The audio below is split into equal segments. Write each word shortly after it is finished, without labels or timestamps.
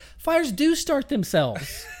Fires do start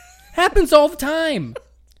themselves. Happens all the time.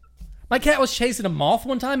 My cat was chasing a moth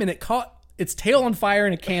one time, and it caught its tail on fire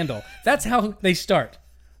in a candle. That's how they start.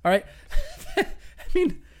 All right? I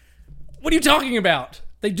mean, what are you talking about?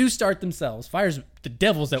 They do start themselves. Fire's the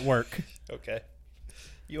devil's at work. Okay.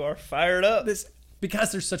 You are fired up.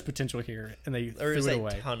 Because there's such potential here, and they threw it away. There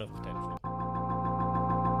is a ton of potential.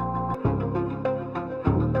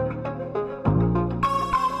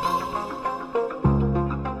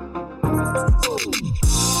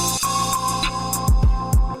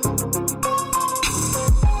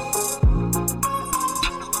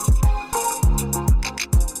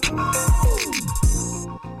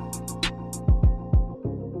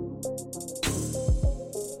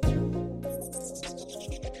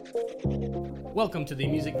 Welcome to the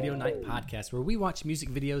Music Video Night Podcast, where we watch music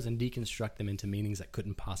videos and deconstruct them into meanings that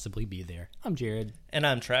couldn't possibly be there. I'm Jared. And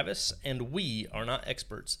I'm Travis, and we are not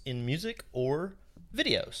experts in music or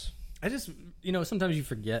videos. I just, sometimes you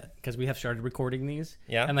forget, because we have started recording these.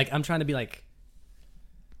 Yeah. And, I'm trying to be like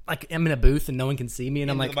I'm in a booth and no one can see me, and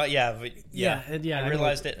I'm like... Yeah. I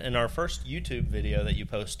realized it in our first YouTube video that you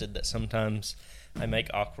posted that sometimes I make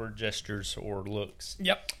awkward gestures or looks.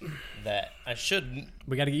 Yep. That I shouldn't.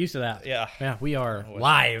 We got to get used to that. Yeah. Yeah, we are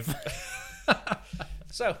live.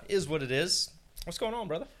 So, is what it is. What's going on,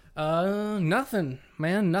 brother? Nothing,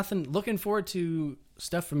 man. Nothing. Looking forward to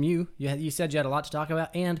stuff from you. You said you had a lot to talk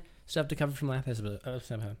about and stuff to cover from last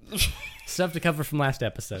episode. Stuff to cover from last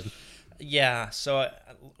episode. Yeah, so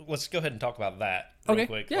let's go ahead and talk about that real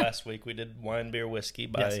quick. Yeah. Last week we did Wine, Beer, Whiskey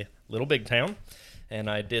by Little Big Town, and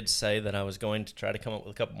I did say that I was going to try to come up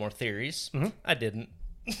with a couple more theories. Mm-hmm. I didn't.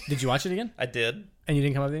 Did you watch it again? I did. And you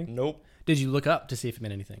didn't come up with anything? Nope. Did you look up to see if it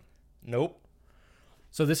meant anything? Nope.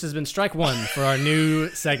 So this has been strike one for our new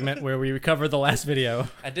segment where we recover the last video.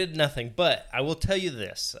 I did nothing, but I will tell you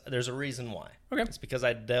this. There's a reason why. Okay. It's because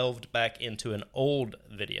I delved back into an old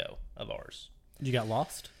video of ours. You got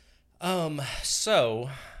lost? So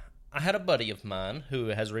I had a buddy of mine who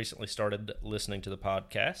has recently started listening to the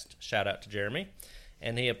podcast. Shout out to Jeremy.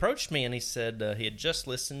 And he approached me and he said he had just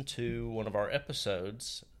listened to one of our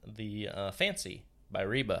episodes, the Fancy by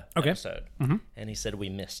Reba episode. Mm-hmm. And he said we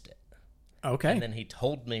missed it. Okay. And then he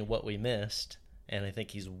told me what we missed, and I think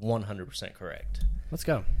he's 100% correct. Let's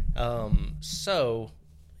go. So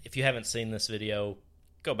if you haven't seen this video,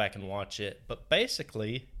 go back and watch it. But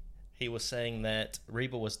basically, he was saying that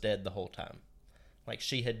Reba was dead the whole time. Like,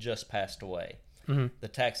 she had just passed away. Mm-hmm. The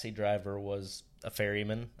taxi driver was a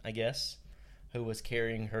ferryman, I guess, who was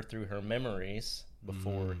carrying her through her memories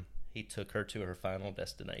before he took her to her final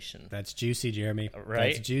destination. That's juicy, Jeremy.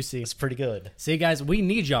 Right? That's juicy. It's pretty good. See, guys, we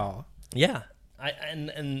need y'all. Yeah.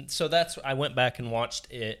 So I went back and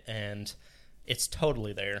watched it, and it's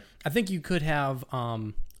totally there. I think you could have,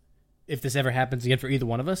 if this ever happens again for either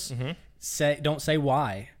one of us, don't say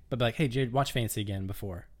why, but be like, hey, Jared, watch Fancy again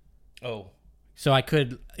before. Oh. So I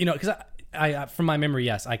could, because I from my memory,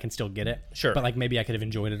 yes, I can still get it. Sure. But maybe I could have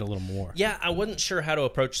enjoyed it a little more. Yeah, I wasn't sure how to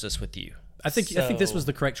approach this with you. I think this was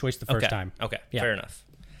the correct choice the first time. Okay, yeah. Fair enough.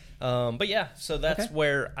 But yeah, so that's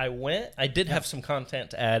where I went. I did have some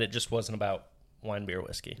content to add. It just wasn't about Wine, Beer,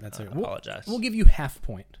 Whiskey. That's I it. apologize. We'll give you half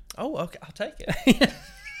point. Oh, okay. I'll take it.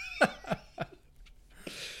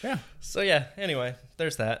 Yeah. So yeah, anyway,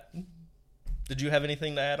 there's that. Did you have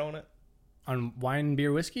anything to add on it? On Wine,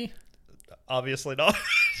 Beer, Whiskey? Obviously not.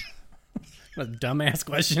 What a dumbass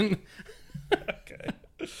question. Okay.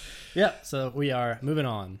 Yeah, so we are moving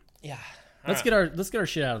on. Yeah. Let's get our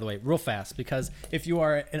shit out of the way real fast, because if you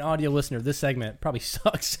are an audio listener, this segment probably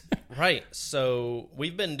sucks. Right. So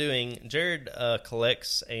we've been doing. Jared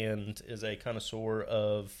collects and is a connoisseur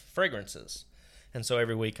of fragrances, and so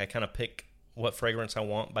every week I kind of pick what fragrance I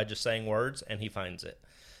want by just saying words, and he finds it.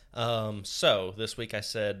 So this week I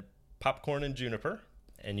said popcorn and juniper,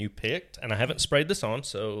 and you picked, and I haven't sprayed this on,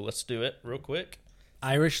 so let's do it real quick.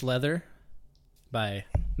 Irish Leather by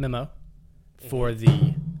Memo for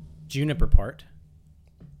the juniper part.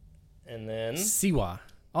 And then Siwa,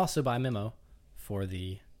 also by Memo, for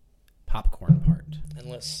the popcorn part. And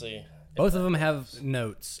let's see. Both of them have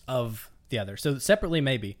notes of the other. So separately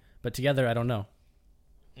maybe, but together I don't know.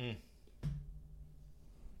 I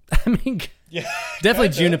mean, yeah, definitely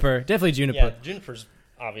juniper. Definitely juniper. Yeah, juniper's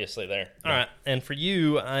obviously there. Yeah. All right. And for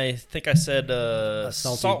you, I think I said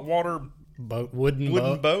saltwater boat, wooden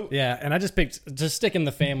boat. Yeah, and I just picked, just stick in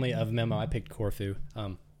the family of Memo, I picked Corfu.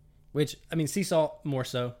 Which, I mean, sea salt more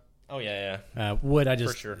so. Oh, yeah. Wood, I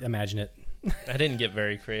just imagine it. I didn't get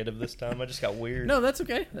very creative this time. I just got weird. No, that's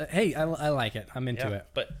okay. Hey, I like it. I'm into it.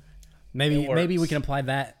 But maybe we can apply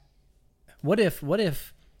that. What if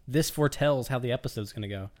this foretells how the episode's going to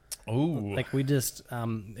go. Ooh. Like we just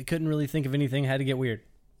couldn't really think of anything. Had to get weird.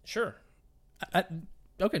 Sure.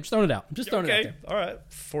 Okay, just throwing it out. Just throwing it out there. All right.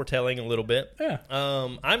 Foretelling a little bit. Yeah.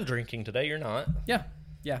 I'm drinking today. You're not.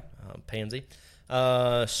 Yeah. Pansy.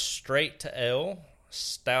 Straight to L.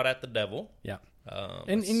 Stout at the devil. Yeah.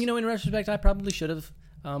 And in retrospect, I probably should have.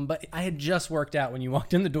 But I had just worked out when you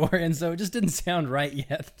walked in the door, and so it just didn't sound right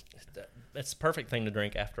yet. It's the perfect thing to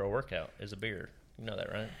drink after a workout is a beer. You know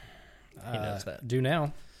that, right? He knows that. Do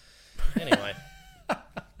now. Anyway.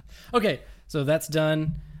 Okay, so that's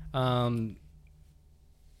done.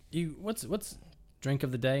 What's drink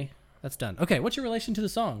of the day? That's done. Okay, what's your relation to the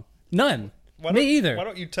song? None. Me either. Why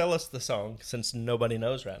don't you tell us the song since nobody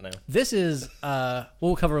knows right now? This is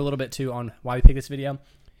we'll cover a little bit too on why we picked this video.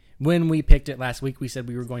 When we picked it last week, we said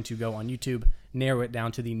we were going to go on YouTube, narrow it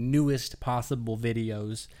down to the newest possible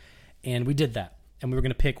videos, and we did that. And we were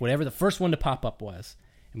going to pick whatever the first one to pop up was,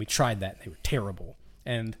 and we tried that. They were terrible,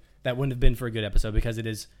 and that wouldn't have been for a good episode because it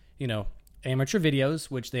is, amateur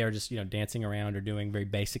videos, which they are just, dancing around or doing very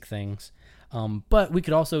basic things. But we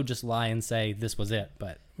could also just lie and say this was it,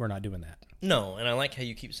 but we're not doing that. No, and I like how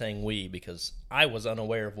you keep saying we because I was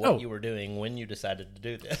unaware of what you were doing when you decided to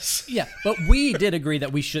do this. Yeah, but we did agree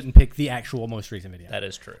that we shouldn't pick the actual most recent video. That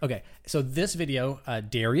is true. Okay, so this video,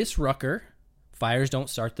 Darius Rucker, Fires Don't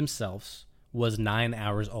Start Themselves, was 9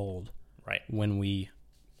 hours old. Right. When we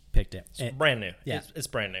picked it. It's brand new. Yeah. It's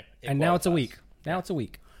brand new. And now it's a week. It's a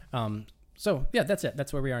week. So, yeah, that's it.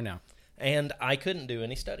 That's where we are now. And I couldn't do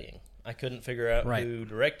any studying. I couldn't figure out who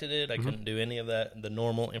directed it. I couldn't do any of that, the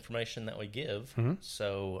normal information that we give.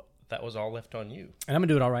 So that was all left on you. And I'm going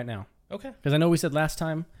to do it all right now. Okay. Because I know we said last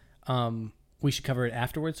time we should cover it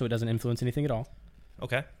afterwards so it doesn't influence anything at all.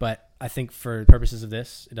 Okay. But I think for purposes of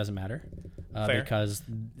this, it doesn't matter. Fair. Because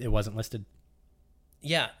it wasn't listed.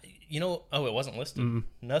 Yeah. It wasn't listed?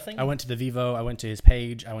 Nothing? I went to the Vivo. I went to his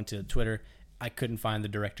page. I went to Twitter. I couldn't find the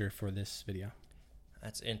director for this video.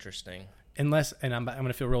 That's interesting. Unless, and I'm going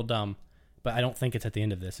to feel real dumb, but I don't think it's at the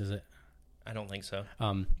end of this, is it? I don't think so.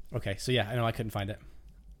 Okay, so yeah, I know I couldn't find it.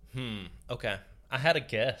 Okay. I had a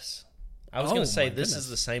guess. I was going to say this is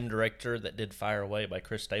the same director that did Fire Away by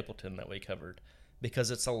Chris Stapleton that we covered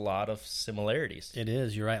because it's a lot of similarities. It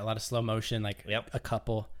is. You're right. A lot of slow motion, like Yep. a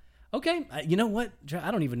couple. Okay, you know what?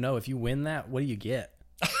 I don't even know if you win that. What do you get?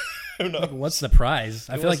 Who knows? Like, what's the prize?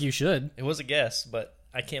 I feel like you should. It was a guess, but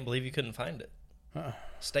I can't believe you couldn't find it.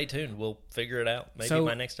 Stay tuned. We'll figure it out. Maybe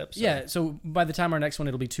my next episode. Yeah, so by the time our next one,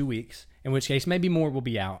 it'll be 2 weeks, in which case maybe more will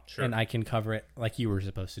be out, and I can cover it like you were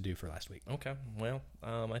supposed to do for last week. Okay. Well,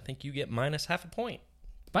 I think you get minus half a point.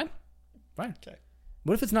 Fine. Okay.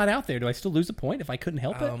 What if it's not out there? Do I still lose a point if I couldn't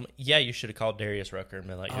help it? Yeah, you should have called Darius Rucker and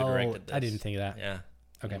been like, who directed this? I didn't think of that. Yeah.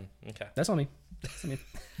 Okay. Okay. That's on me.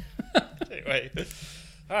 Anyway.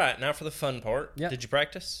 All right, now for the fun part. Yeah. Did you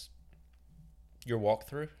practice your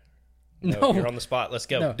walkthrough? No. You're on the spot. Let's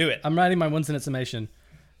go. No, Do it. I'm writing my 1 sentence summation.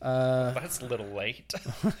 That's a little late.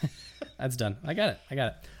 That's done. I got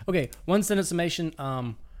it. Okay, 1 sentence summation.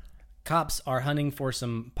 Cops are hunting for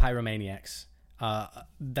some pyromaniacs.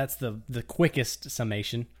 That's the quickest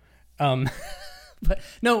summation. But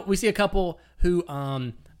no, we see a couple who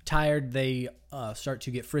tired. They start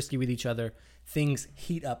to get frisky with each other. Things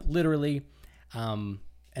heat up literally.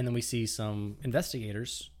 And then we see some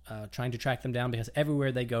investigators trying to track them down because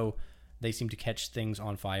everywhere they go, they seem to catch things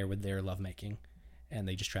on fire with their lovemaking, and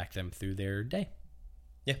they just track them through their day.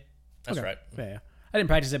 Yeah, that's Okay. right. Yeah. I didn't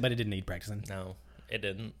practice it, but it didn't need practicing. No, it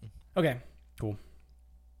didn't. Okay, cool.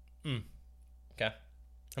 Okay. How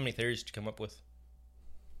many theories did you come up with?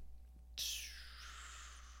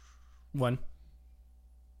 1.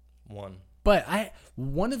 But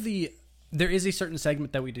there is a certain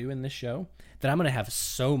segment that we do in this show that I'm going to have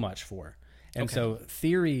so much for. And so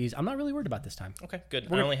theories, I'm not really worried about this time. Okay,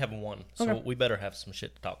 good. I only have 1, so we better have some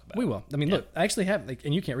shit to talk about. We will. I mean, look, I actually have,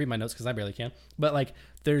 and you can't read my notes because I barely can, but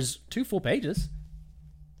there's 2 full pages.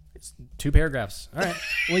 It's 2 paragraphs. All right.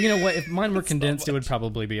 Well, you know what? If mine were condensed, it would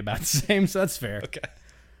probably be about the same, so that's fair. Okay.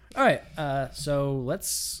 All right. So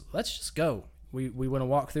let's just go. We want to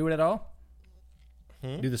walk through it at all?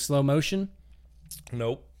 Do the slow motion?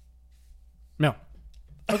 Nope. No.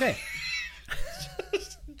 Okay.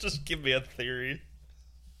 Just give me a theory.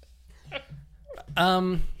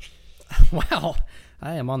 Wow.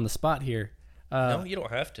 I am on the spot here. No, you don't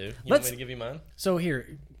have to. You want me to give you mine? So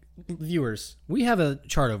here, viewers, we have a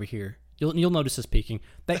chart over here. You'll notice us peeking.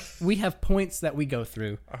 That we have points that we go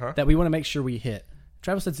through that we want to make sure we hit.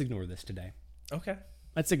 Travis, let's ignore this today. Okay.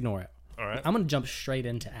 Let's ignore it. All right. I'm going to jump straight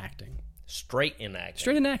into acting. Straight in acting.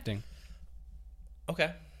 Straight into acting.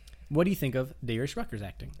 Okay. What do you think of Darius Rucker's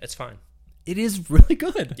acting? It's fine. It is really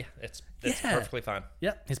good. Yeah, it's perfectly fine.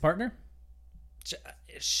 Yeah, his partner.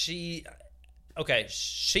 She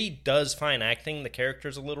does fine acting. The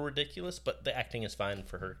character's a little ridiculous, but the acting is fine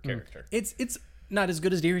for her character. It's not as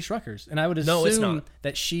good as Darius Rucker's, and I would No, it's assume not.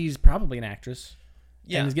 that she's probably an actress.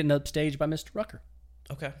 Yeah. And is getting upstaged by Mr. Rucker,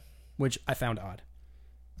 Okay. which I found odd.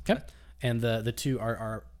 Okay, and the two are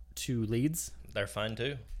our two leads. They're fine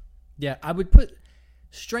too. Yeah, I would put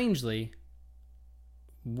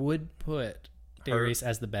Darius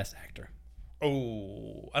as the best actor.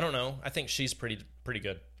 Oh, I don't know. I think she's pretty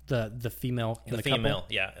good. The female in the female,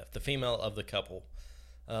 couple? yeah, the female of the couple.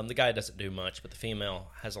 The guy doesn't do much, but the female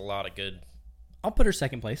has a lot of good. I'll put her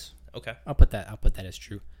second place. Okay, I'll put that as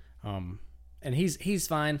true. And he's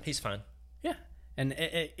fine. he's fine. Yeah, and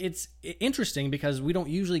it's interesting because we don't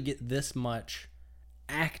usually get this much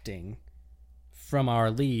acting from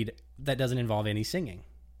our lead that doesn't involve any singing.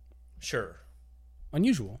 Sure.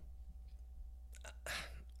 Unusual.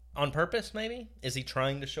 On purpose, maybe? Is he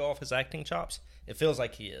trying to show off his acting chops? It feels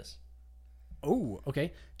like he is. Oh,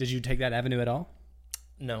 okay. Did you take that avenue at all?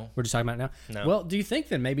 No. We're just talking about it now? No. Well, do you think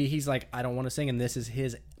then maybe he's like, I don't want to sing, and this is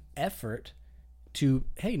his effort to,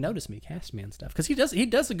 hey, notice me, cast me and stuff? Because he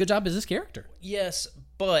does a good job as this character. Yes,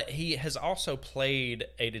 but he has also played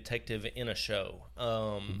a detective in a show.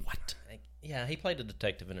 What? Yeah, he played a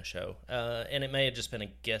detective in a show. And it may have just been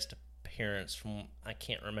a guest appearance from, I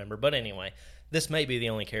can't remember. But anyway, this may be the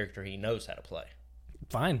only character he knows how to play.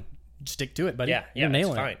 Fine. Stick to it, buddy. Yeah, You're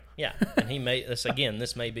nailing it's fine. it. Yeah, and he may,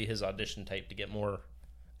 this may be his audition tape to get more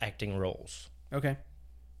acting roles. Okay.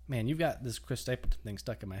 Man, you've got this Chris Stapleton thing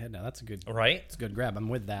stuck in my head now. That's a good grab. I'm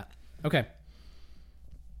with that. Okay.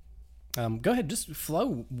 Go ahead, just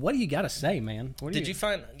flow. What do you got to say, man? Did you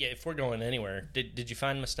find? Yeah, if we're going anywhere, did you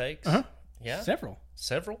find mistakes? Uh-huh. Yeah, Several.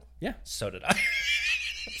 Yeah, So did I.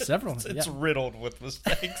 several. It's riddled with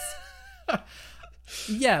mistakes.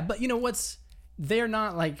 Yeah, but you know they're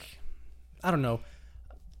not like, I don't know.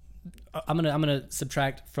 I'm gonna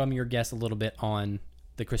subtract from your guess a little bit on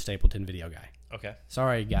the Chris Stapleton video guy. Okay.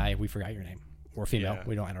 Sorry, guy, we forgot your name, or female.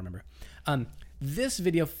 Yeah. I don't remember. This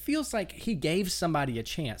video feels like he gave somebody a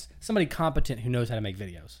chance, somebody competent who knows how to make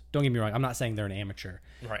videos. Don't get me wrong. I'm not saying they're an amateur.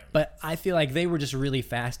 Right. But I feel like they were just really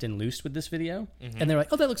fast and loose with this video. Mm-hmm. And they're like,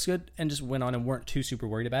 oh, that looks good. And just went on and weren't too super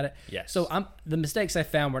worried about it. Yes. So the mistakes I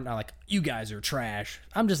found were not like, you guys are trash.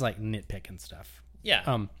 I'm just like nitpicking stuff.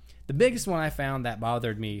 Yeah. The biggest one I found that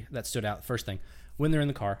bothered me, that stood out, first thing, when they're in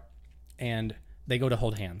the car and they go to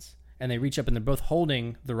hold hands and they reach up and they're both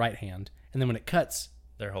holding the right hand. And then when it cuts,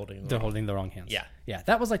 they're holding the wrong hands. Yeah. Yeah.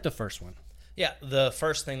 That was like the first one. Yeah. The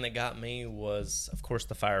first thing that got me was, of course,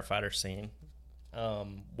 the firefighter scene,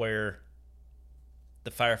 where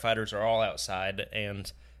the firefighters are all outside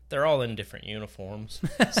and they're all in different uniforms.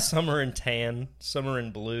 Some are in tan, some are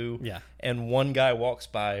in blue. Yeah. And one guy walks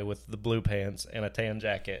by with the blue pants and a tan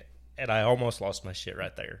jacket, and I almost lost my shit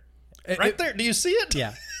right there. There. Do you see it?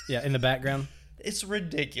 Yeah. Yeah. In the background. It's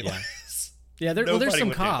ridiculous. Yeah. There's Nobody some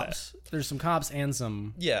would do cops. There's some cops and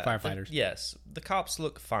some firefighters. Yes. The cops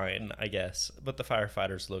look fine, I guess, but the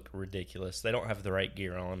firefighters look ridiculous. They don't have the right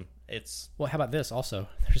gear on. Well, how about this also?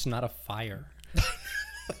 There's not a fire.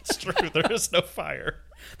 That's true. There is no fire.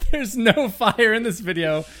 There's no fire in this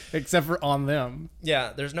video except for on them.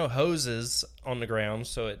 Yeah, there's no hoses on the ground,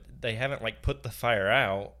 so they haven't like put the fire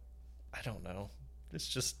out. I don't know. It's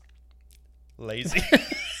just lazy.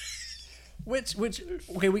 Which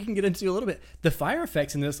okay, we can get into a little bit. The fire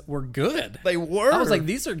effects in this were good. They were. I was like,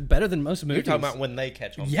 these are better than most movies. You're talking about when they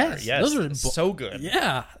catch on fire. Yes, Yes, those are so good.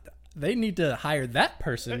 Yeah, they need to hire that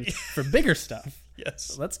person for bigger stuff. Yes.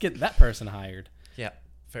 So let's get that person hired. Yeah,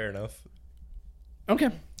 fair enough. Okay.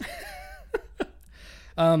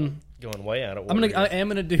 Going way out of order. I am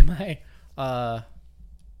gonna do my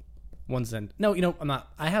one sentence. No, I'm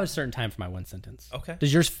not. I have a certain time for my one sentence. Okay.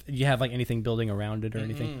 Does yours? You have like anything building around it or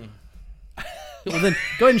anything? Well, then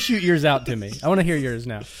go ahead and shoot yours out to me. I want to hear yours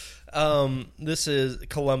now. This is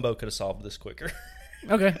Columbo could have solved this quicker.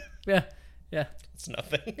 Okay. Yeah. It's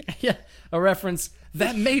nothing. Yeah. A reference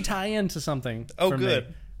that may tie into something. Oh, for good.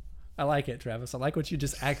 Me. I like it, Travis. I like what you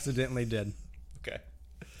just accidentally did.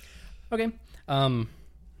 Okay. I'll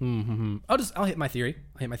hit my theory.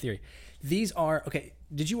 These are okay.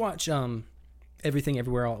 Did you watch Everything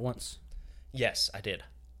Everywhere All at Once? Yes, I did.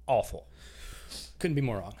 Awful. Couldn't be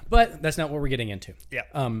more wrong. But that's not what we're getting into. Yeah.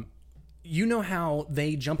 You know how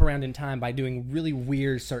they jump around in time by doing really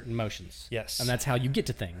weird certain motions. Yes. And that's how you get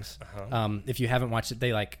to things. Uh-huh. If you haven't watched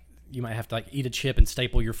it, you might have to eat a chip and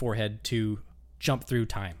staple your forehead to jump through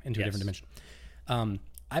time into a different dimension.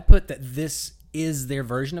 I put that this is their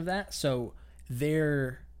version of that. So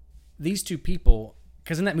these two people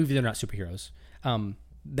because in that movie they're not superheroes.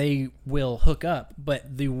 They will hook up,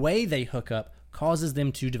 but the way they hook up causes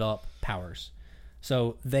them to develop powers.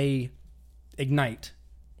 So they ignite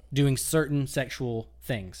doing certain sexual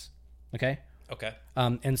things. Okay? Okay.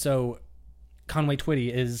 And so Conway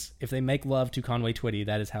Twitty is, if they make love to Conway Twitty,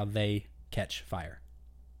 that is how they catch fire.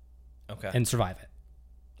 Okay. And survive it.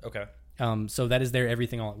 Okay. So that is their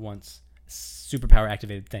everything all at once superpower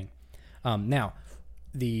activated thing. Now,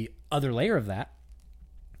 the other layer of that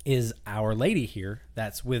is our lady here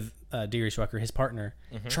that's with Darius Rucker, his partner,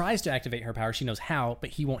 tries to activate her power. She knows how,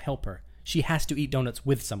 but he won't help her. She has to eat donuts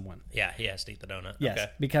with someone. Yeah, he has to eat the donut. Yes,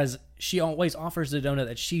 okay. because she always offers the donut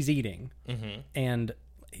that she's eating. And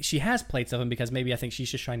she has plates of them because maybe I think she's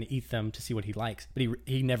just trying to eat them to see what he likes, but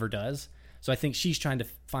he never does. So I think she's trying to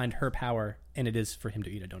find her power, and it is for him to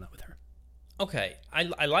eat a donut with her. Okay,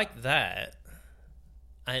 I like that.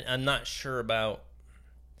 I'm not sure about...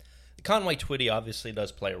 Conway Twitty obviously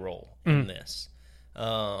does play a role in this.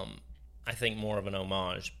 I think more of an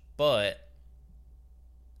homage, but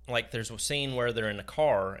like there's a scene where they're in a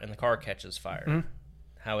car and the car catches fire.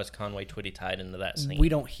 How is Conway Twitty tied into that scene? We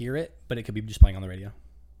don't hear it, but it could be just playing on the radio.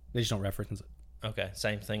 They just don't reference it. Okay,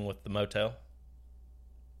 same thing with the motel.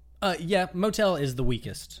 Yeah, motel is the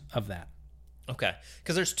weakest of that. Okay,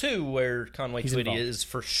 because there's two where Conway He's Twitty involved. is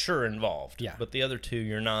for sure involved. Yeah. But the other two,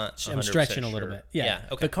 you're not 100% I'm stretching a little sure. bit. Yeah.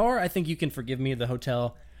 Okay. The car, I think you can forgive me. The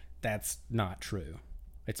hotel, that's not true.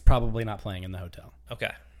 It's probably not playing in the hotel.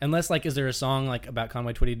 Okay. Unless, like, is there a song, like, about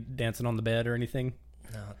Conway Twitty dancing on the bed or anything?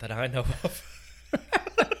 Not that I know of.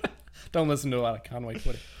 Don't listen to a lot of Conway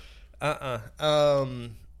Twitty.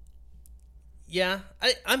 Yeah,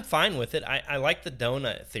 I'm fine with it. I like the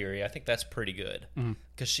donut theory. I think that's pretty good.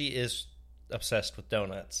 Because she is obsessed with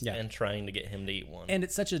donuts and trying to get him to eat one. And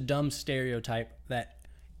it's such a dumb stereotype that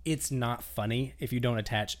it's not funny if you don't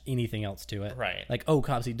attach anything else to it. Right. Like, oh,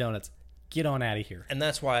 cops eat donuts. Get on out of here. And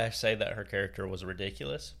that's why I say that her character was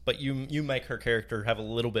ridiculous. But you make her character have a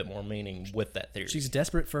little bit more meaning with that theory. She's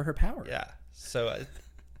desperate for her power. Yeah. So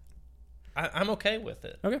I'm okay with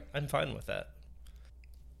it. Okay. I'm fine with that.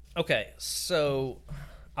 Okay, so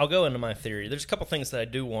I'll go into my theory. There's a couple things that I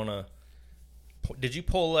do want to... Did you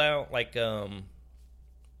pull out, like,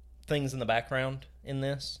 things in the background in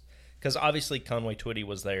this? Because obviously Conway Twitty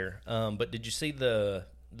was there. But did you see the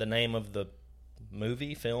name of the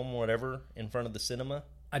movie, film, whatever, in front of the cinema?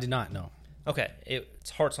 I did not know. Okay, it's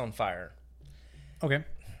Hearts on Fire. Okay.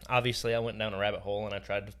 Obviously, I went down a rabbit hole and I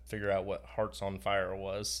tried to figure out what Hearts on Fire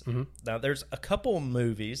was. Now, there's a couple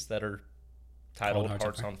movies that are titled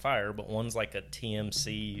Hearts on Fire, but one's like a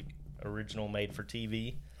TMC original made for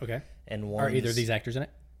TV. Okay. And one's... Are either of these actors in it?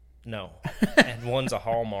 No. And one's a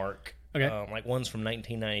Hallmark. Okay. Like one's from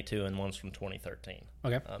 1992 and one's from 2013.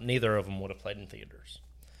 Okay. Neither of them would have played in theaters.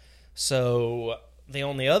 So the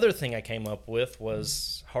only other thing I came up with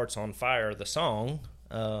was Hearts on Fire, the song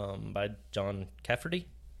by John Cafferty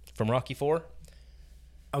from Rocky IV.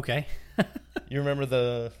 Okay. You remember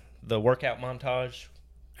the workout montage?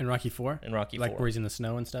 In Rocky IV? In Rocky IV. Like where he's in the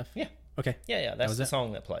snow and stuff? Yeah. Okay. Yeah. That's the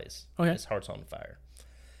song that plays. Okay. It's Hearts on Fire.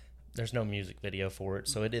 There's no music video for it,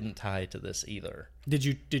 so it didn't tie to this either. Did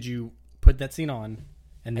you put that scene on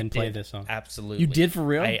and then play this song? Absolutely. You did for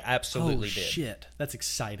real? I absolutely did. Shit. That's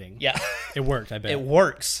exciting. Yeah. It worked, I bet. It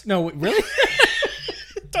works. No, really?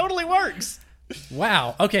 It totally works.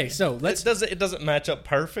 Wow. Okay, so let's... It doesn't match up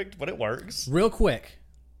perfect, but it works. Real quick,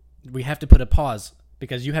 we have to put a pause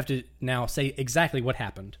because you have to now say exactly what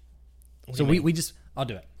happened. So we just... I'll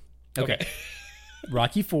do it. Okay.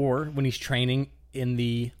 Rocky IV, when he's training in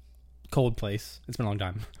the cold place. It's been a long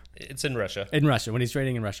time. It's in Russia. In Russia, when he's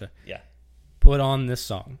training in Russia. Yeah. Put on this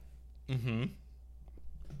song. Mm-hmm.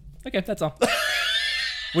 Okay, that's all.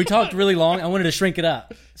 We talked really long. I wanted to shrink it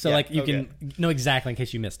up. So you can know exactly in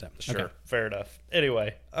case you missed it. Sure. Okay. Fair enough.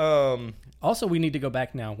 Anyway. Also, we need to go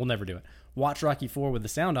back now. We'll never do it. Watch Rocky IV with the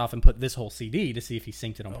sound off and put this whole CD to see if he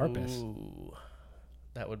synced it on purpose. Ooh.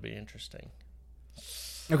 That would be interesting.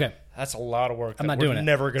 Okay. That's a lot of work. I'm not doing it.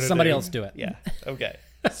 Never going to Somebody else do it. Yeah. Okay.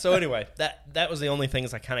 So anyway, that was the only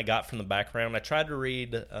things I kind of got from the background. I tried to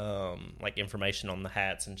read like information on the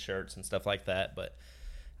hats and shirts and stuff like that, but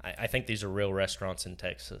I think these are real restaurants in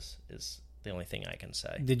Texas is the only thing I can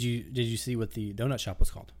say. Did you see what the donut shop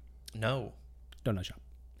was called? No. Donut shop.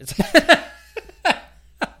 It's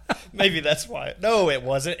maybe that's why. No, it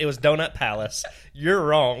wasn't. It was Donut Palace. You're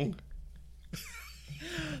wrong.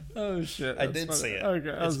 Oh shit! I did see it. Okay,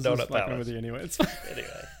 I was it's just Donut fucking Palace. with you anyway. It's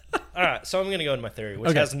Anyway, all right. So I'm going to go into my theory,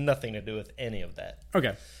 which has nothing to do with any of that.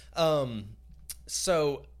 Okay.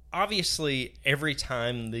 So obviously, every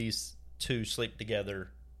time these two sleep together,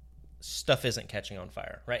 stuff isn't catching on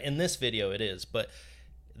fire, right? In this video, it is, but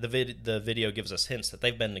the video gives us hints that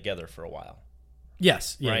they've been together for a while.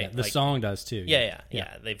 Yes, yeah, Right? yeah. The Like- song does too. Yeah.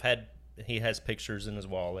 He has pictures in his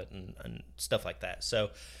wallet and stuff like that.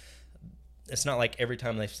 So it's not like every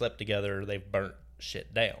time they've slept together, they've burnt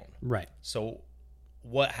shit down. Right. So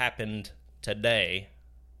what happened today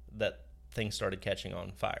that things started catching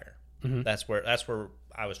on fire? Mm-hmm. That's where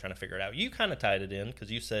I was trying to figure it out. You kind of tied it in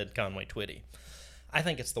because you said Conway Twitty. I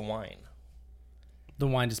think it's the wine. The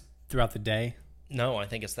wine just throughout the day. No, I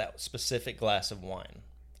think it's that specific glass of wine.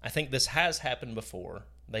 I think this has happened before.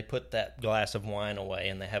 They put that glass of wine away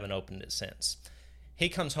and they haven't opened it since. He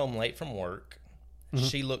comes home late from work. Mm-hmm.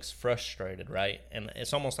 She looks frustrated, right? And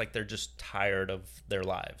it's almost like they're just tired of their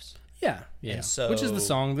lives. Yeah, yeah. And so, which is the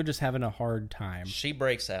song? They're just having a hard time. She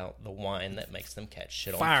breaks out the wine that makes them catch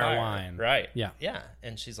shit on Fire fire. wine. Right. Yeah. Yeah.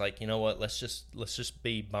 And she's like, you know what? Let's just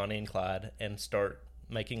be Bonnie and Clyde and start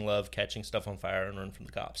making love, catching stuff on fire, and run from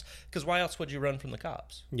the cops. Because why else would you run from the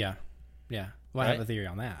cops? Yeah, yeah. Well, I have a theory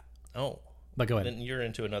on that. Oh, but go ahead. Then you're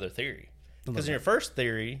into another theory. Because in your first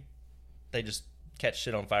theory, they just catch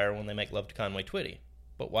shit on fire when they make love to Conway Twitty.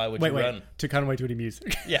 But why would you run? To Conway Twitty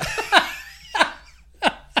music. Yeah.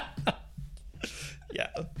 Yeah.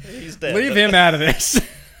 He's dead. Leave him out of this.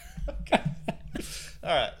 Okay. All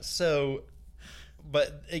right. So,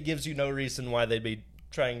 but it gives you no reason why they'd be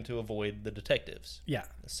trying to avoid the detectives. Yeah.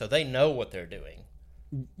 So they know what they're doing.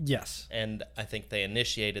 Yes. And I think they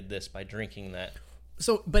initiated this by drinking that.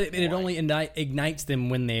 So, but it only ignites them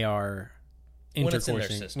when they are intercoursing. When it's in their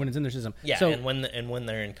system. When it's in their system. Yeah, so, and when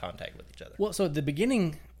they're in contact with each other. Well, so at the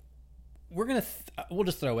beginning, we'll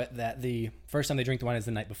just throw it that the first time they drink the wine is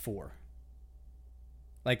the night before.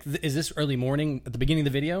 Like, is this early morning at the beginning of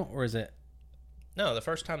the video, or is it? No, the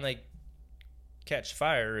first time they catch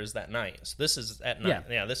fire is that night. So this is at night.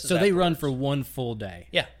 Yeah, this is so they afterwards. run for one full day.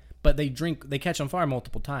 Yeah. But they catch on fire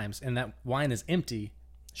multiple times, and that wine is empty.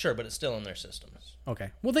 Sure, but it's still in their systems.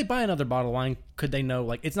 Okay. Well, they buy another bottle of wine. Could they know,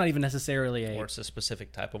 like, it's not even necessarily Or it's a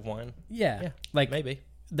specific type of wine. Yeah. Yeah, Like, maybe.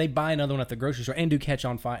 They buy another one at the grocery store and do catch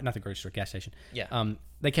on fire. Not the grocery store, gas station. Yeah.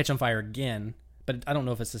 They catch on fire again, but I don't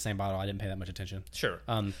know if it's the same bottle. I didn't pay that much attention. Sure.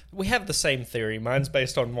 We have the same theory. Mine's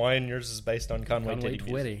based on wine. Yours is based on Conway Twitty.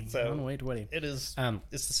 Twitty. So Conway Twitty. it is.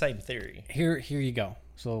 It's the same theory. Here you go.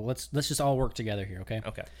 So let's just all work together here, okay?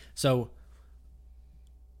 Okay. So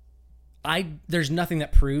there's nothing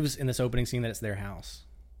that proves in this opening scene that it's their house.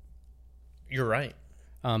 You're right.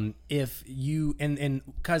 If you and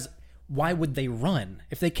because why would they run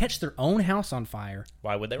if they catch their own house on fire?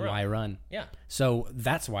 Why would they run? Why run? Yeah. So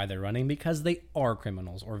that's why they're running, because they are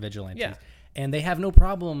criminals or vigilantes. Yeah. And they have no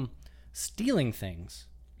problem stealing things.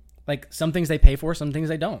 Like, some things they pay for, some things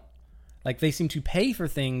they don't. Like, they seem to pay for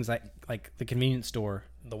things like the convenience store,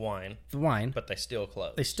 The wine. but They still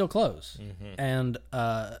close. they still close. Mm-hmm. And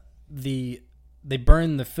they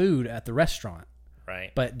burn the food at the restaurant,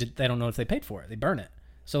 Right. but they don't know if they paid for it. They burn it.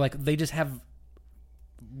 So, like, they just have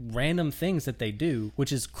random things that they do,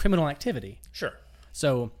 which is criminal activity. Sure.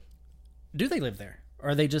 So, do they live there? Or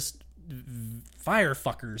are they just fire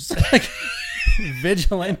fuckers?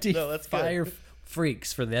 Vigilante No, that's fire good.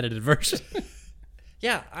 freaks for the edited version.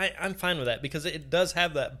 Yeah, I'm fine with that because it does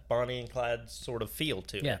have that Bonnie and Clyde sort of feel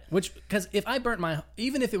to Yeah, it. because if I burnt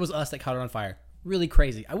even if it was us that caught it on fire, really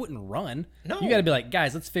crazy, I wouldn't run. No. You got to be like,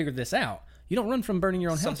 guys, let's figure this out. You don't run from burning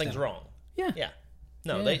your own house Something's down. wrong. Yeah. Yeah.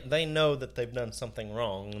 No, Yeah. they know that they've done something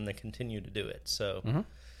wrong and they continue to do it. So,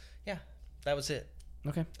 yeah, that was it.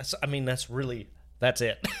 Okay. That's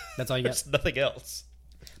it. That's all you got? There's nothing else.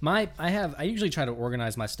 I usually try to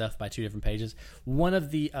organize my stuff by 2 different pages. One of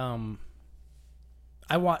the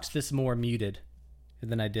I watched this more muted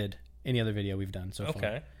than I did any other video we've done so far.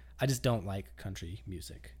 Okay. I just don't like country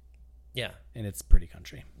music, Yeah. and it's pretty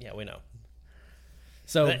country. Yeah, we know.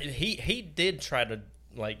 So He did try to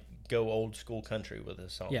like go old school country with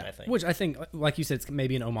his song, yeah, I think. which I think, like you said, it's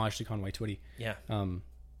maybe an homage to Conway Twitty. Yeah.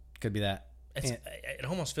 Could be that. It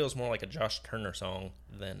almost feels more like a Josh Turner song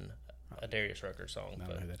than a Darius Rucker song. I don't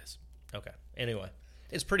know who that is. Okay. Anyway,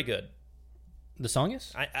 it's pretty good. The song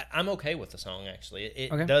is? I'm okay with the song, actually.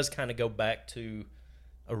 It Okay. does kind of go back to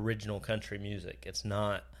original country music. It's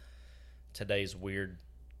not today's weird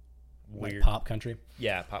Like pop country?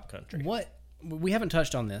 Yeah, pop country. What? We haven't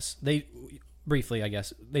touched on this. Briefly, I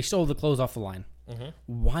guess. They stole the clothes off the line. Mm-hmm.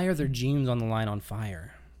 Why are their jeans on the line on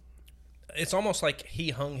fire? It's almost like he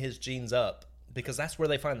hung his jeans up because that's where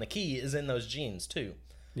they find the key is in those jeans, too.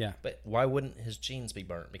 Yeah. But why wouldn't his jeans be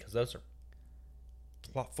burnt? Because those are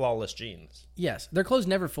flawless jeans. Yes. Their clothes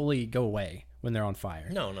never fully go away when they're on fire.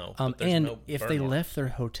 No. And if they left their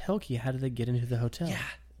hotel key, how did they get into the hotel? Yeah.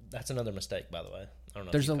 That's another mistake, by the way. I don't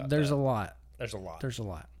know There's if you caught there's that. a lot. There's a lot. There's a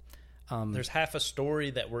lot. There's half a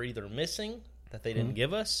story that we're either missing, that they didn't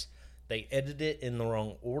give us, they edited it in the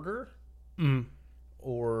wrong order,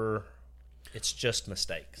 or it's just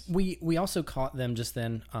mistakes. We also caught them just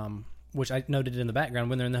then, which I noted in the background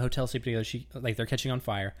when they're in the hotel sleeping together. They're catching on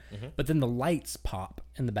fire, but then the lights pop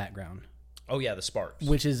in the background. Oh yeah, the sparks,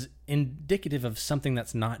 which is indicative of something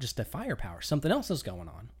that's not just a firepower. Something else is going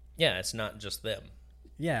on. Yeah, it's not just them.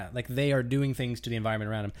 Yeah, like they are doing things to the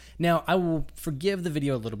environment around them. Now, I will forgive the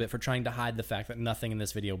video a little bit for trying to hide the fact that nothing in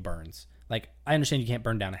this video burns. Like, I understand you can't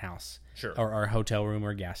burn down a house, sure, or a hotel room or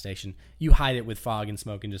a gas station. You hide it with fog and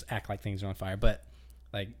smoke and just act like things are on fire. But,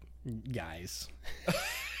 like, guys,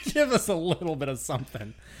 give us a little bit of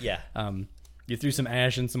something. Yeah. You threw some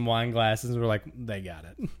ash in some wine glasses, and we're like, they got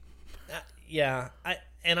it. Yeah,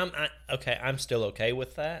 I'm still okay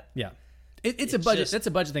with that. Yeah. It's a budget. That's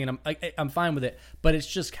a budget thing, and I'm fine with it. But it's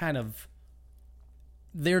just kind of,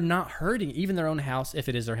 they're not hurting even their own house, if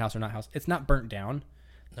it is their house or not house. It's not burnt down.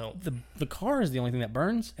 No, the car is the only thing that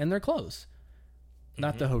burns, and their clothes,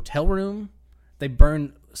 not the hotel room. They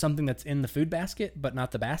burn something that's in the food basket, but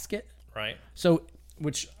not the basket. Right. So,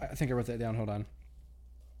 which I think I wrote that down. Hold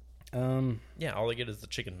on. Yeah, all they get is the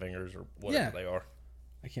chicken fingers or whatever they are.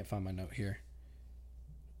 I can't find my note here.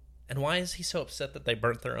 And why is he so upset that they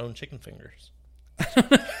burnt their own chicken fingers?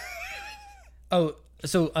 Oh,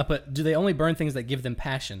 so but do they only burn things that give them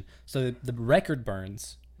passion? So the record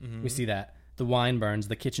burns. We see that. The wine burns.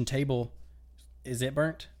 The kitchen table, is it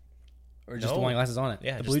burnt? Or just the wine glasses on it?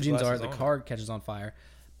 Yeah, the blue jeans are. The car catches on fire.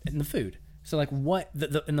 And the food. So like what?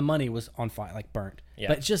 And the money was on fire, like burnt. Yeah.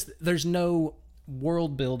 But just there's no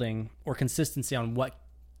world building or consistency on what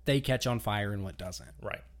they catch on fire and what doesn't.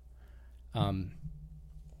 Right.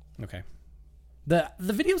 Okay. The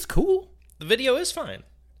video's cool. The video is fine.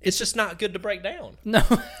 It's just not good to break down. No.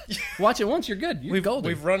 Watch it once, you're good. You're golden.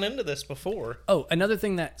 We've run into this before. Oh, another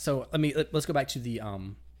thing let's go back to the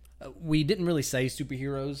we didn't really say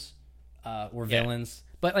superheroes or villains,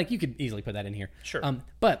 but like you could easily put that in here. Sure.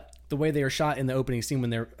 But the way they are shot in the opening scene when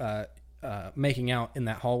they're making out in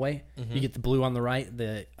that hallway, you get the blue on the right,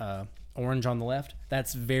 the orange on the left.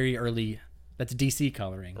 That's very early. That's DC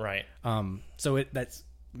coloring. Right. So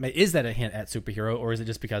is that a hint at superhero, or is it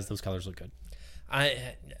just because those colors look good?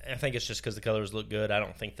 I think it's just because the colors look good. I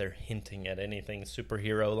don't think they're hinting at anything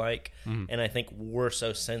superhero-like, and I think we're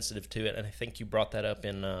so sensitive to it. And I think you brought that up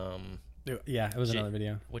in yeah, it was another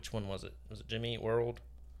video. Which one was it? Was it Jimmy Eat World?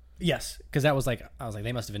 Yes, because I was like,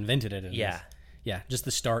 they must have invented it. Yeah, just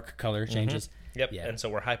the stark color changes. Yep. Yeah. And so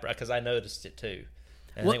we're hyper, because I noticed it too.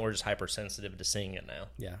 And I think we're just hypersensitive to seeing it now.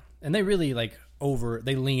 Yeah, and they really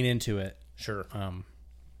they lean into it. Sure.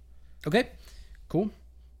 Okay, cool.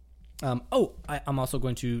 I'm also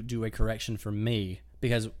going to do a correction for me,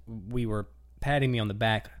 because we were patting me on the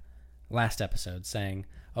back last episode saying,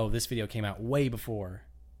 oh, this video came out way before,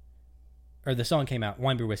 or the song came out,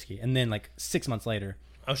 Wine Beer Whiskey, and then 6 months later.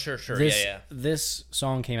 Oh, sure. This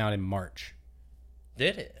song came out in March.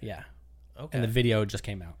 Did it? Yeah. Okay. And the video just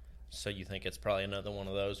came out. So you think it's probably another one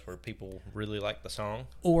of those where people really like the song?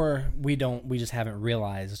 Or we just haven't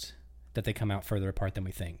realized that they come out further apart than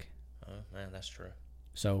we think. Oh, man, that's true.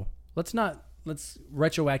 So let's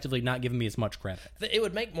retroactively not give me as much credit. It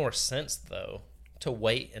would make more sense, though, to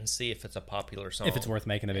wait and see if it's a popular song. If it's worth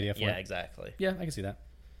making a video for. Yeah, exactly. Yeah, I can see that.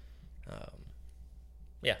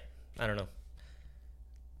 Yeah, I don't know.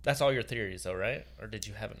 That's all your theories, though, right? Or did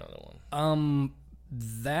you have another one?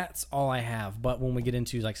 That's all I have. But when we get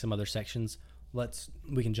into some other sections,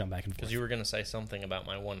 we can jump back and forth. Because you were going to say something about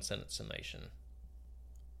my one sentence summation.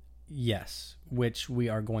 Yes, which we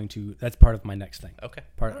are going to. That's part of my next thing. Okay.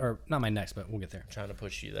 Or not my next, but we'll get there. I'm trying to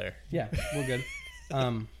push you there. Yeah, we're good.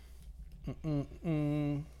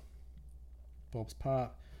 Bulbs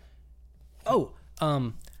pop. Oh,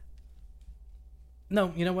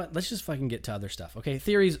 no, you know what? Let's just fucking get to other stuff. Okay,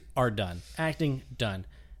 theories are done. Acting done.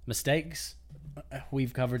 Mistakes,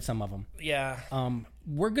 we've covered some of them. Yeah.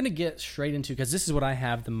 We're gonna get straight into, because this is what I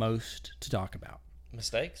have the most to talk about.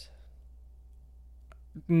 Mistakes?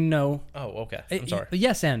 No. Oh, okay. I'm sorry.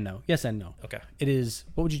 Yes and no. Yes and no. Okay. It is,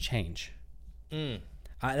 what would you change?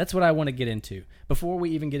 That's what I want to get into. Before we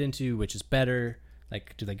even get into which is better,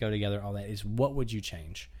 do they go together, all that, is what would you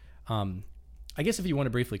change? I guess if you want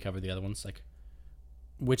to briefly cover the other ones,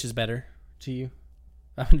 which is better to you?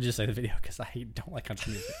 I'm going to just say the video because I don't like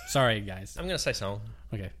country music. Sorry, guys. I'm going to say song.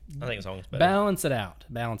 Okay. I think song's better. Balance it out.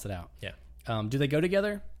 Yeah. Do they go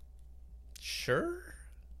together? Sure.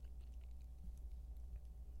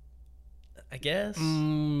 I guess. No.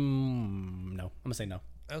 I'm going to say no.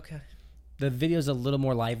 Okay. The video's a little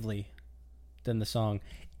more lively than the song.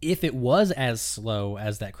 If it was as slow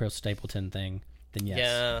as that Chris Stapleton thing, then yes.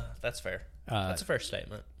 Yeah, that's fair. That's a fair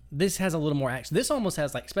statement. This has a little more action. This almost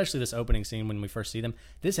has like, especially this opening scene when we first see them,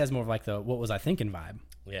 this has more of like the what was I thinking vibe.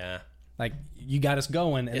 Yeah. Like, you got us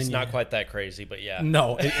going. And it's then not quite that crazy, but yeah.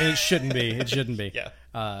 No, it shouldn't be. It shouldn't be. Yeah.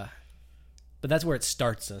 But that's where it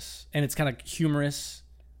starts us. And it's kind of humorous.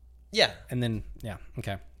 Yeah. And then, yeah,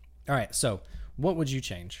 okay. All right, so what would you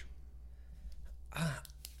change?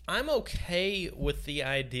 I'm okay with the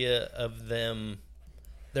idea of their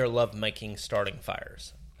lovemaking starting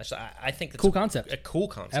fires. I think it's cool concept. A cool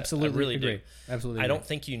concept. Absolutely I really agree. do. Absolutely I agree. don't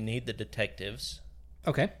think you need the detectives.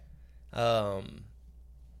 Okay.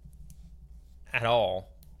 At all.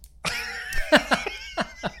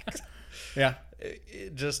 Yeah.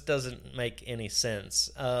 It just doesn't make any sense.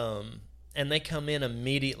 And they come in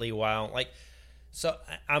immediately so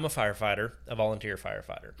I'm a firefighter, a volunteer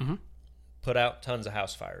firefighter. Mm-hmm. Put out tons of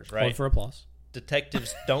house fires, right? Hold for applause.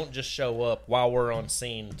 Detectives don't just show up while we're on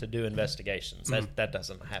scene to do investigations. That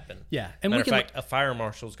doesn't happen. Yeah. And Matter of fact, a fire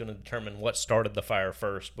marshal is going to determine what started the fire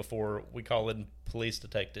first before we call in police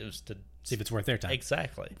detectives to see if it's worth their time.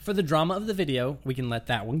 Exactly. For the drama of the video, we can let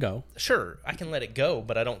that one go. Sure, I can let it go,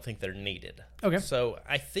 but I don't think they're needed. Okay. So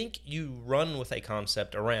I think you run with a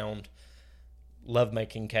concept around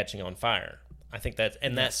lovemaking catching on fire. I think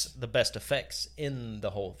that's the best effects in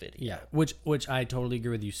the whole video. Yeah, which I totally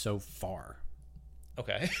agree with you so far.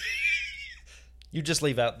 Okay. You just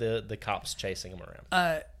leave out the cops chasing them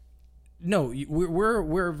around. No, we're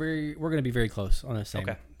going to be very close on the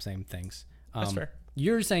same things. That's fair.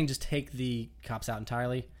 You're saying just take the cops out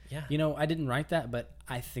entirely. Yeah. You know, I didn't write that, but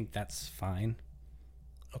I think that's fine.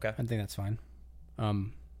 Okay. I think that's fine.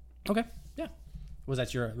 Okay. Yeah. Was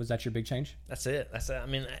that your big change? That's it. I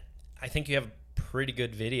mean, I think you have a pretty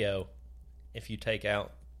good video if you take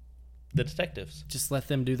out the detectives. Just let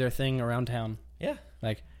them do their thing around town. Yeah.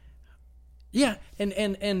 Like, yeah,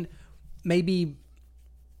 and maybe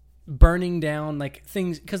burning down like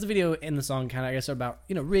things, because the video and the song kind of, I guess, are about,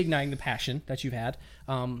 you know, reigniting the passion that you've had.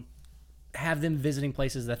 Have them visiting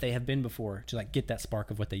places that they have been before to like get that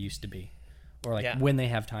spark of what they used to be, or like when they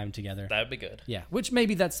have time together. That would be good. Yeah, which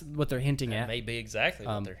maybe that's what they're hinting at. May be exactly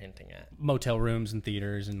what they're hinting at. Motel rooms and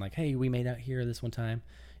theaters and like, hey, we made out here this one time.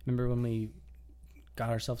 Remember when we got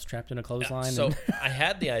ourselves trapped in a clothesline? So I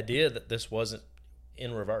had the idea that this wasn't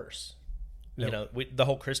in reverse. No. You know, the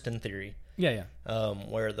whole Kristen theory. Yeah.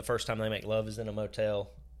 Where the first time they make love is in a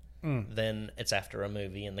motel, then it's after a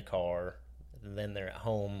movie in the car, then they're at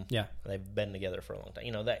home. Yeah, they've been together for a long time.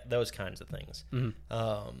 You know, those kinds of things.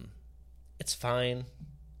 Mm-hmm. It's fine.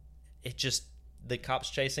 It just the cops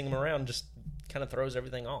chasing them around just kind of throws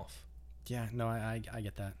everything off. Yeah, no, I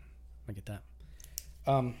get that. I get that.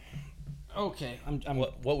 Okay, I'm.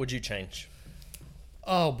 What would you change?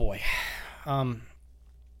 Oh boy,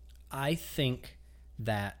 I think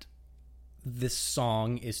that this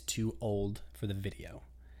song is too old for the video.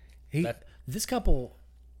 This couple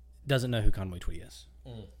doesn't know who Conway Twitty is.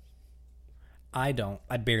 I don't.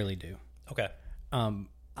 I barely do. Okay.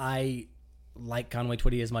 I like Conway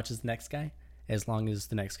Twitty as much as the next guy, as long as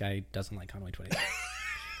the next guy doesn't like Conway Twitty.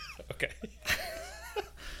 Okay.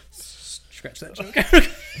 Scratch that joke.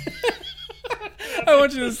 I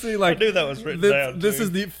want you to see, like, I knew that was written down. This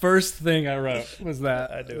is the first thing I wrote, was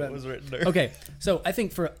that. I knew it was written there. Okay, so I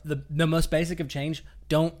think for the most basic of change,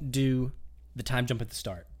 don't do the time jump at the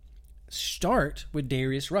start. Start with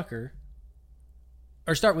Darius Rucker,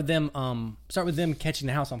 or start with them catching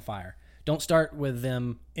the house on fire. Don't start with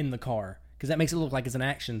them in the car, because that makes it look like it's an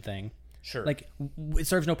action thing. Sure. Like, it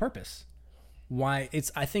serves no purpose. Why?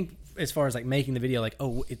 I think as far as like making the video, like,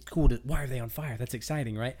 oh, it's cool why are they on fire? That's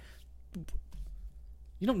exciting, right?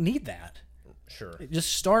 You don't need that. Sure.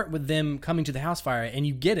 Just start with them coming to the house fire, and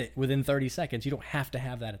you get it within 30 seconds. You don't have to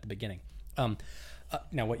have that at the beginning.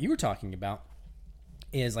 Now, what you were talking about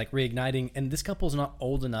is like reigniting, and this couple's not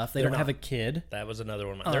old enough. They don't have a kid. That was another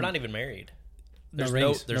one. They're not even married. There's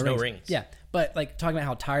no no rings. rings. Yeah, but like talking about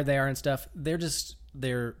how tired they are and stuff, they're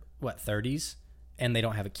 30s, and they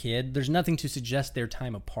don't have a kid. There's nothing to suggest their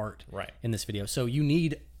time apart in this video. So you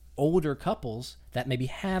need older couples that maybe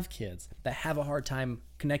have kids that have a hard time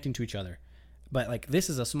connecting to each other. But like, this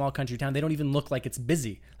is a small country town. They don't even look like it's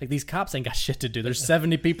busy. Like, these cops ain't got shit to do. There's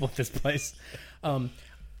 70 people at this place.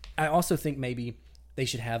 I also think maybe they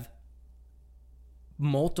should have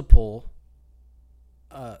multiple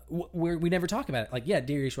where we never talk about it. Like, yeah,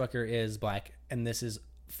 Darius Rucker is black, and this is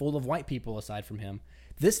full of white people aside from him.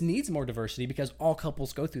 This needs more diversity because all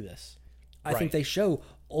couples go through this. I think they show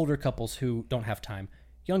older couples who don't have time,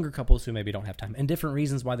 younger couples who maybe don't have time, and different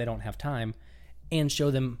reasons why they don't have time, and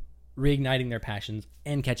show them reigniting their passions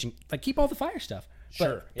and catching, like, keep all the fire stuff.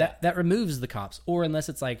 Sure. But that removes the cops, or unless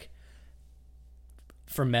it's like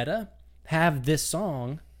for meta, have this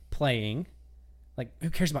song playing. Like, who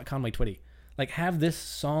cares about Conway Twitty? Like, have this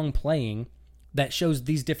song playing that shows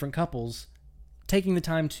these different couples taking the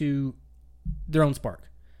time to their own spark.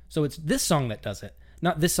 So it's this song that does it,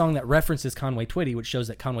 not this song that references Conway Twitty, which shows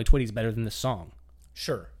that Conway Twitty is better than this song.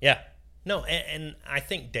 Sure. Yeah. No, and I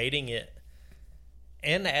think dating it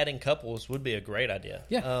and adding couples would be a great idea.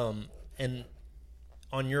 Yeah. And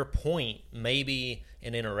on your point, maybe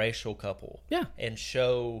an interracial couple. Yeah. And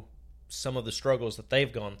show some of the struggles that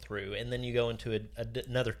they've gone through, and then you go into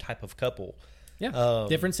another type of couple. Yeah.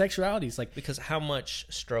 Different sexualities, like, because how much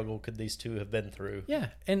struggle could these two have been through? Yeah.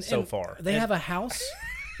 And so far they have a house.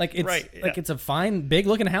 Like, it's right, yeah. like it's a fine, big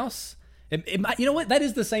looking house. You know what? That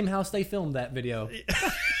is the same house they filmed that video.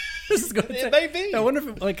 This is good. It may be. I wonder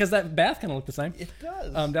if, like, because that bath kind of looked the same. It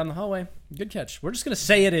does. Down the hallway. Good catch. We're just gonna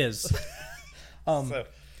say it is. So,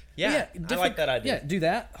 yeah, I like that idea. Yeah, do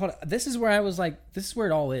that. Hold on. This is where I was like, this is where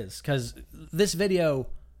it all is, because this video,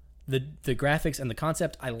 the graphics and the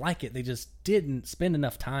concept, I like it. They just didn't spend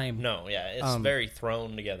enough time. No, yeah, it's very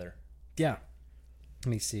thrown together. Yeah. Let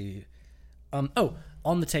me see.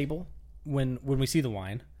 On the table when we see the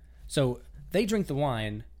wine, so they drink the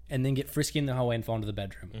wine and then get frisky in the hallway and fall into the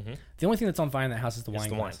bedroom. Mm-hmm. The only thing that's on fire in that house is the wine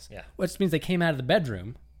glass. Yeah. Which means they came out of the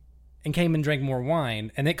bedroom and came and drank more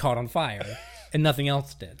wine, and it caught on fire, and nothing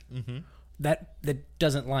else did. Mm-hmm. That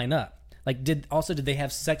doesn't line up. Like, did they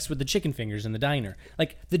have sex with the chicken fingers in the diner?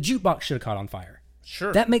 Like, the jukebox should have caught on fire.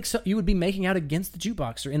 Sure. That makes you would be making out against the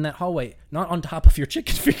jukebox or in that hallway, not on top of your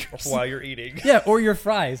chicken fingers while you're eating. Yeah, or your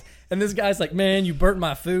fries. And this guy's like, "Man, you burnt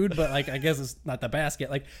my food," but like, I guess it's not the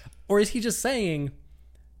basket. Like, or is he just saying,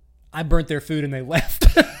 "I burnt their food and they left"?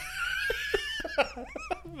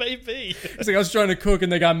 Maybe. It's like, I was trying to cook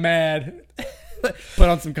and they got mad. Put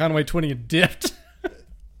on some Conway Twitty and dipped.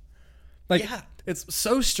 Like, yeah. It's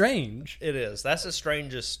so strange. It is. That's the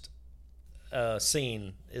strangest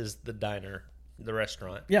scene, is the diner, the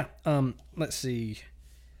restaurant. Yeah. Let's see.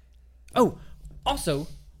 Oh, also,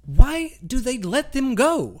 why do they let them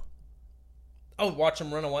go? Oh, watch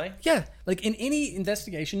them run away? Yeah. Like, in any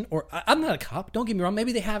investigation, or I'm not a cop, don't get me wrong,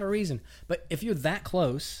 maybe they have a reason. But if you're that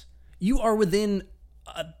close, you are within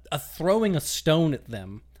a throwing a stone at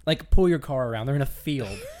them. Like, pull your car around. They're in a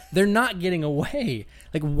field. They're not getting away.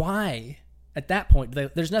 Like, why? At that point,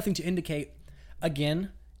 there's nothing to indicate,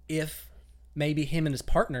 again, if maybe him and his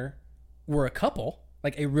partner were a couple,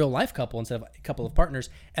 like a real life couple instead of a couple of partners,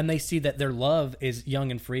 and they see that their love is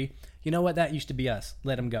young and free. You know what? That used to be us.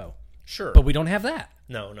 Let him go. Sure. But we don't have that.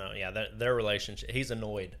 No, yeah. Their relationship, he's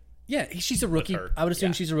annoyed. Yeah, she's a rookie. I would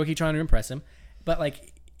assume she's a rookie trying to impress him. But,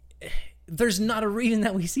 like, there's not a reason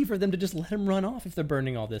that we see for them to just let him run off if they're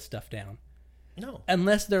burning all this stuff down. No.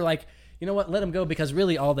 Unless they're like, you know what, let him go, because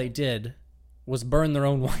really all they did was burn their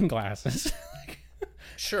own wine glasses.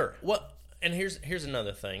 Sure. Well, and here's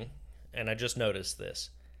another thing, and I just noticed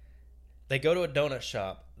this. They go to a donut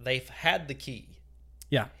shop. They've had the key.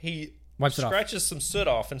 Yeah. He wipes it off. Scratches some soot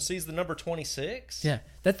off and sees the number 26. Yeah.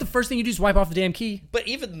 That's the first thing you do is wipe off the damn key. But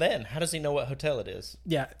even then, how does he know what hotel it is?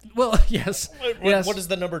 Yeah. Well, yes. What is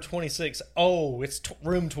the number 26? Oh, it's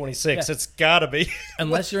room 26. Yeah. It's got to be.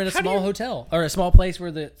 Unless you're in a small hotel or a small place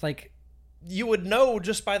where it's like... You would know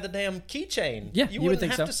just by the damn keychain. Yeah, you would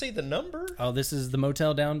think so. have to see the number. Oh, this is the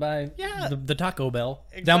motel down by the Taco Bell.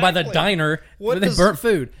 Exactly. Down by the diner where they burnt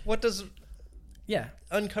food. What does Yeah.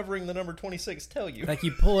 uncovering the number 26 tell you? Like,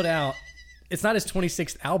 you pull it out. It's not his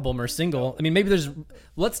 26th album or single. I mean, maybe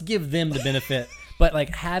let's give them the benefit. But,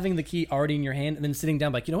 like, having the key already in your hand and then sitting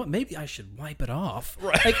down, like, you know what? Maybe I should wipe it off.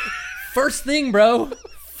 Right. Like, first thing, bro.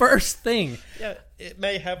 First thing. Yeah, it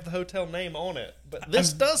may have the hotel name on it, but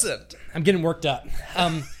this doesn't. I'm getting worked up.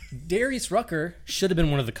 Darius Rucker should have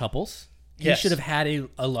been one of the couples. He should have had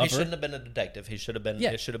a lover. He shouldn't have been a detective. He should have been.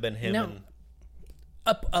 Yeah. It should have been him. Now,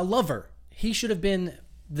 a lover. He should have been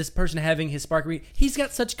this person having his sparkly. He's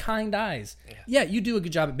got such kind eyes. Yeah, you do a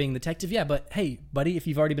good job at being a detective. Yeah, but hey, buddy, if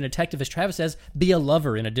you've already been a detective, as Travis says, be a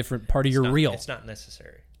lover in a different part of your reel. It's not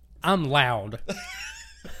necessary. I'm loud.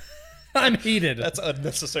 I'm heated. That's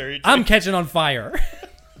unnecessary. I'm catching on fire.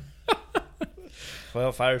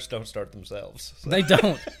 Well, fires don't start themselves. So. They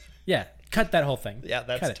don't. Yeah, cut that whole thing. Yeah,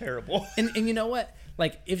 that's terrible. And you know what?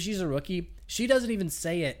 Like, if she's a rookie, she doesn't even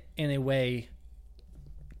say it in a way.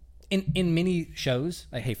 In many shows,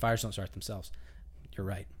 like, hey, fires don't start themselves. You're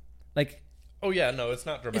right. Like, oh yeah, no, it's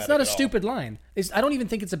not dramatic. It's not a stupid line. I don't even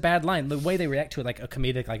think it's a bad line. The way they react to it, like a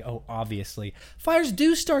comedic, like, oh, obviously, fires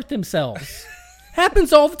do start themselves.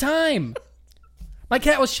 Happens all the time. My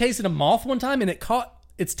cat was chasing a moth one time and it caught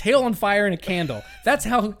its tail on fire in a candle. That's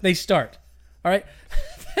how they start. All right?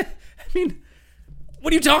 I mean,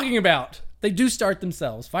 what are you talking about? They do start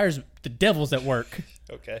themselves. Fire's the devil's at work.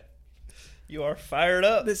 Okay. You are fired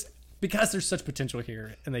up. Because there's such potential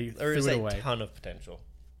here, and they There threw is it a away. ton of potential.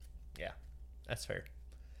 Yeah, that's fair.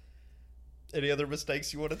 Any other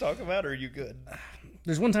mistakes you want to talk about, or are you good?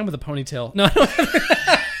 There's one time with a ponytail. No,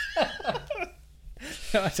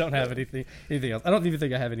 I don't have anything else. I don't even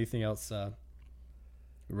think I have anything else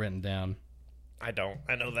written down. I don't.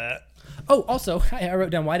 I know that. Oh, also, I wrote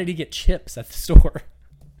down, why did he get chips at the store?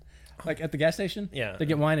 Like at the gas station? Yeah. They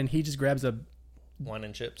get wine, and he just grabs a... Wine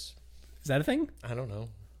and chips. Is that a thing? I don't know.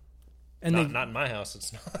 And Not in my house,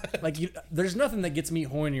 it's not. like, there's nothing that gets me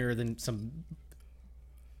hornier than some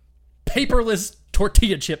paperless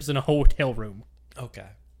tortilla chips in a hotel room. Okay.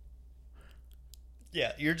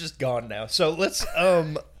 Yeah, you're just gone now. So let's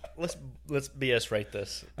BS rate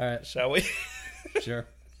this. All right. Shall we? Sure.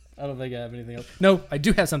 I don't think I have anything else. No, I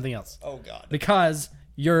do have something else. Oh God. Because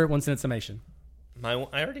your one sentence summation. I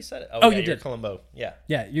already said it. Oh, yeah, you your did. Columbo. Yeah.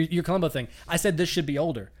 Yeah, your Columbo thing. I said this should be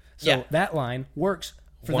older. So Yeah. that line works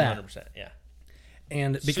for 100%. that. Yeah.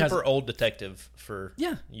 And because Super old detective for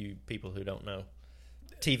Yeah. you people who don't know.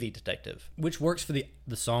 TV detective. which works for the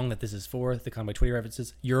song that this is for, the Conway Twitty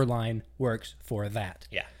references, your line works for that.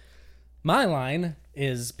 Yeah. My line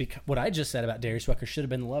is because what I just said about Darius Rucker should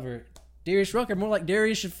have been the lover. Darius Rucker, more like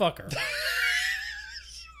Darius should fuck her.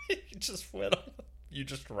 You just went on. You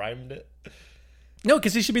just rhymed it. No,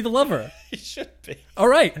 because he should be the lover. He should be. All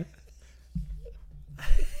right.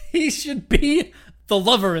 He should be the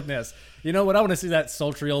lover in this. You know what? I want to see that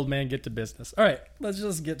sultry old man get to business. All right, let's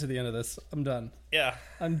just get to the end of this. I'm done. Yeah.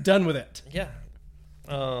 I'm done with it. Yeah.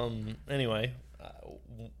 Anyway,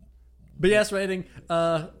 BS rating.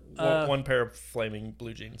 one pair of flaming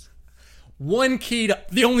blue jeans. One key to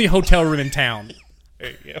the only hotel room in town.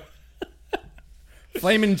 There you go.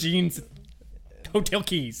 Flaming jeans. Hotel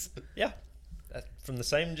keys. Yeah. That's from the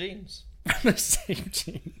same jeans. The same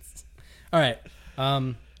jeans. All right.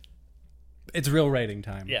 It's real rating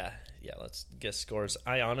time. Yeah. Yeah. Let's guess scores.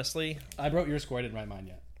 I wrote your score. I didn't write mine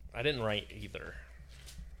yet. I didn't write either.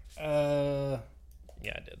 Uh,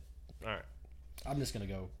 Yeah, I did. All right. I'm just gonna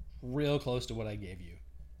go real close to what I gave you.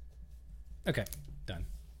 Okay, done.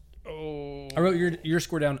 Oh. I wrote your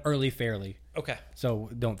score down early fairly, Okay. so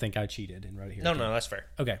don't think I cheated and wrote it here. No, that's fair.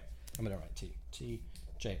 Okay, I'm gonna write T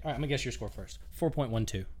J. All right, I'm gonna guess your score first.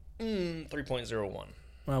 4.12. 3.01.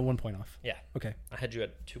 1 point off. Yeah. Okay, I had you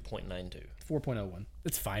at 2.92. 4.01.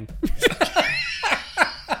 It's fine.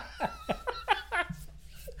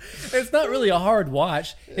 It's not really a hard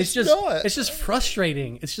watch. It's just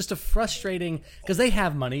frustrating. It's just a frustrating because they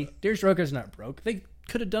have money. Darius Rucker's not broke. They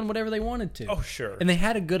could have done whatever they wanted to. Oh, sure. And they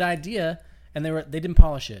had a good idea, and they didn't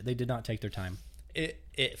polish it. They did not take their time.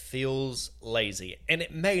 It feels lazy, and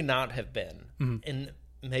it may not have been, and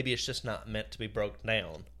maybe it's just not meant to be broke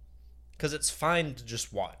down, because it's fine to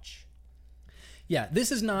just watch. Yeah,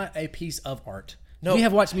 this is not a piece of art. No. We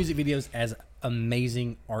have watched music videos as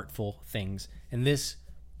amazing, artful things, and this,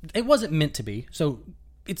 it wasn't meant to be. So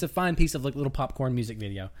it's a fine piece of like little popcorn music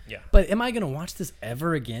video. Yeah. But am I going to watch this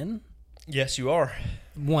ever again? Yes, you are.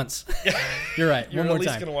 Once. You're right. You're one more at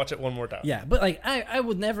least time. going to watch it one more time. Yeah, but like I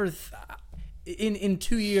would never. In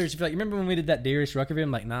 2 years, if you're like, remember when we did that Darius Rucker video?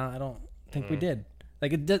 I'm like, nah, I don't think we did.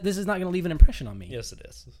 Like, this is not going to leave an impression on me. Yes, it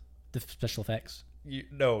is. The special effects.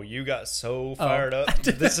 You got so fired up.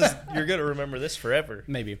 You're going to remember this forever.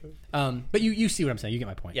 Maybe. But you see what I'm saying. You get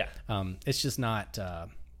my point. Yeah. It's just not.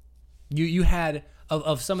 You had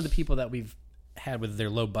of some of the people that we've had with their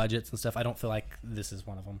low budgets and stuff. I don't feel like this is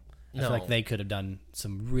one of them. I feel like they could have done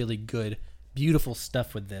some really good, beautiful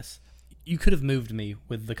stuff with this. You could have moved me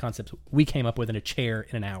with the concepts we came up with in a chair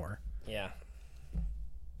in an hour. Yeah.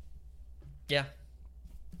 Yeah.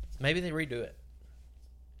 Maybe they redo it.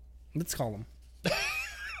 Let's call them.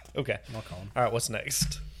 Okay. I'll call them. All right, what's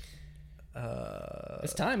next?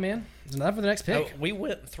 It's time, man. It's time for the next pick. We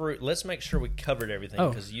went through. Let's make sure we covered everything Oh.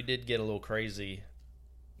 because you did get a little crazy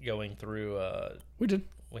going through. We did.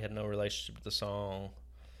 We had no relationship with the song.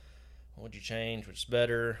 What would you change? Which is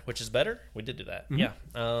better? Which is better? We did do that. Mm-hmm. Yeah.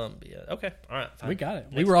 Yeah. Okay. All right. Fine. We got it.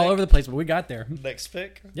 we Next were all pick. over the place, but we got there. Next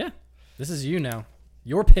pick. Yeah. This is you now.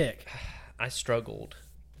 Your pick. I struggled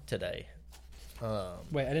today.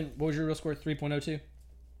 Wait, I didn't. What was your real score? 3.02?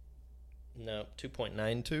 No,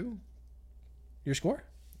 2.92 Your score?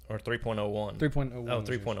 or 3.01. 3.01. Oh, was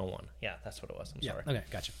yours. 3.01. Yeah, that's what it was. I'm Yeah. sorry. Okay,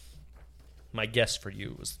 gotcha. My guess for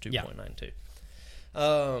you was 2.92.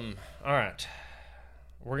 All right.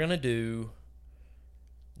 We're going to do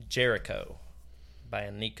Jericho by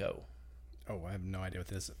Aniko. Oh, I have no idea what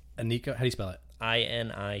this is. Aniko? How do you spell it?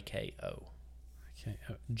 Iniko. Okay.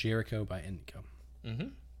 Jericho by Aniko. Mm-hmm.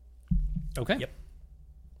 Okay. Yep.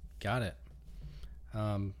 Got it.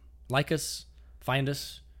 Like us, find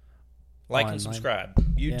us. Like online. and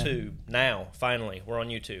subscribe. YouTube now. Finally, we're on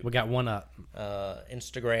YouTube. We got one up.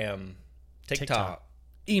 Instagram, TikTok.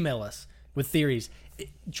 Email us with theories.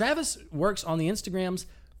 Travis works on the Instagrams.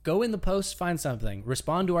 Go in the post, find something.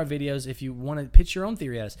 Respond to our videos if you want to pitch your own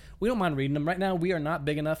theory at us. We don't mind reading them. Right now, we are not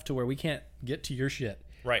big enough to where we can't get to your shit.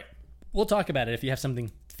 Right. We'll talk about it if you have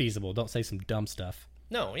something feasible. Don't say some dumb stuff.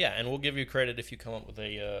 No, yeah, and we'll give you credit if you come up with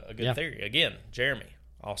a good theory. Again, Jeremy,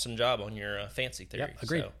 awesome job on your fancy theory. Yep,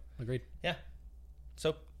 agreed. So, Agreed. yeah.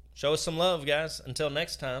 So, show us some love, guys. Until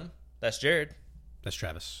next time, that's Jared. That's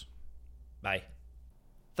Travis. Bye.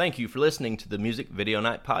 Thank you for listening to the Music Video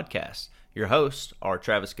Night Podcast. Your hosts are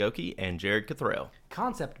Travis Goki and Jared Cathrell.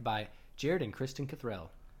 Concept by Jared and Kristen Cathrell.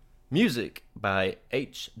 Music by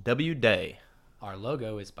H.W. Day. Our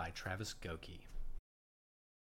logo is by Travis Goki.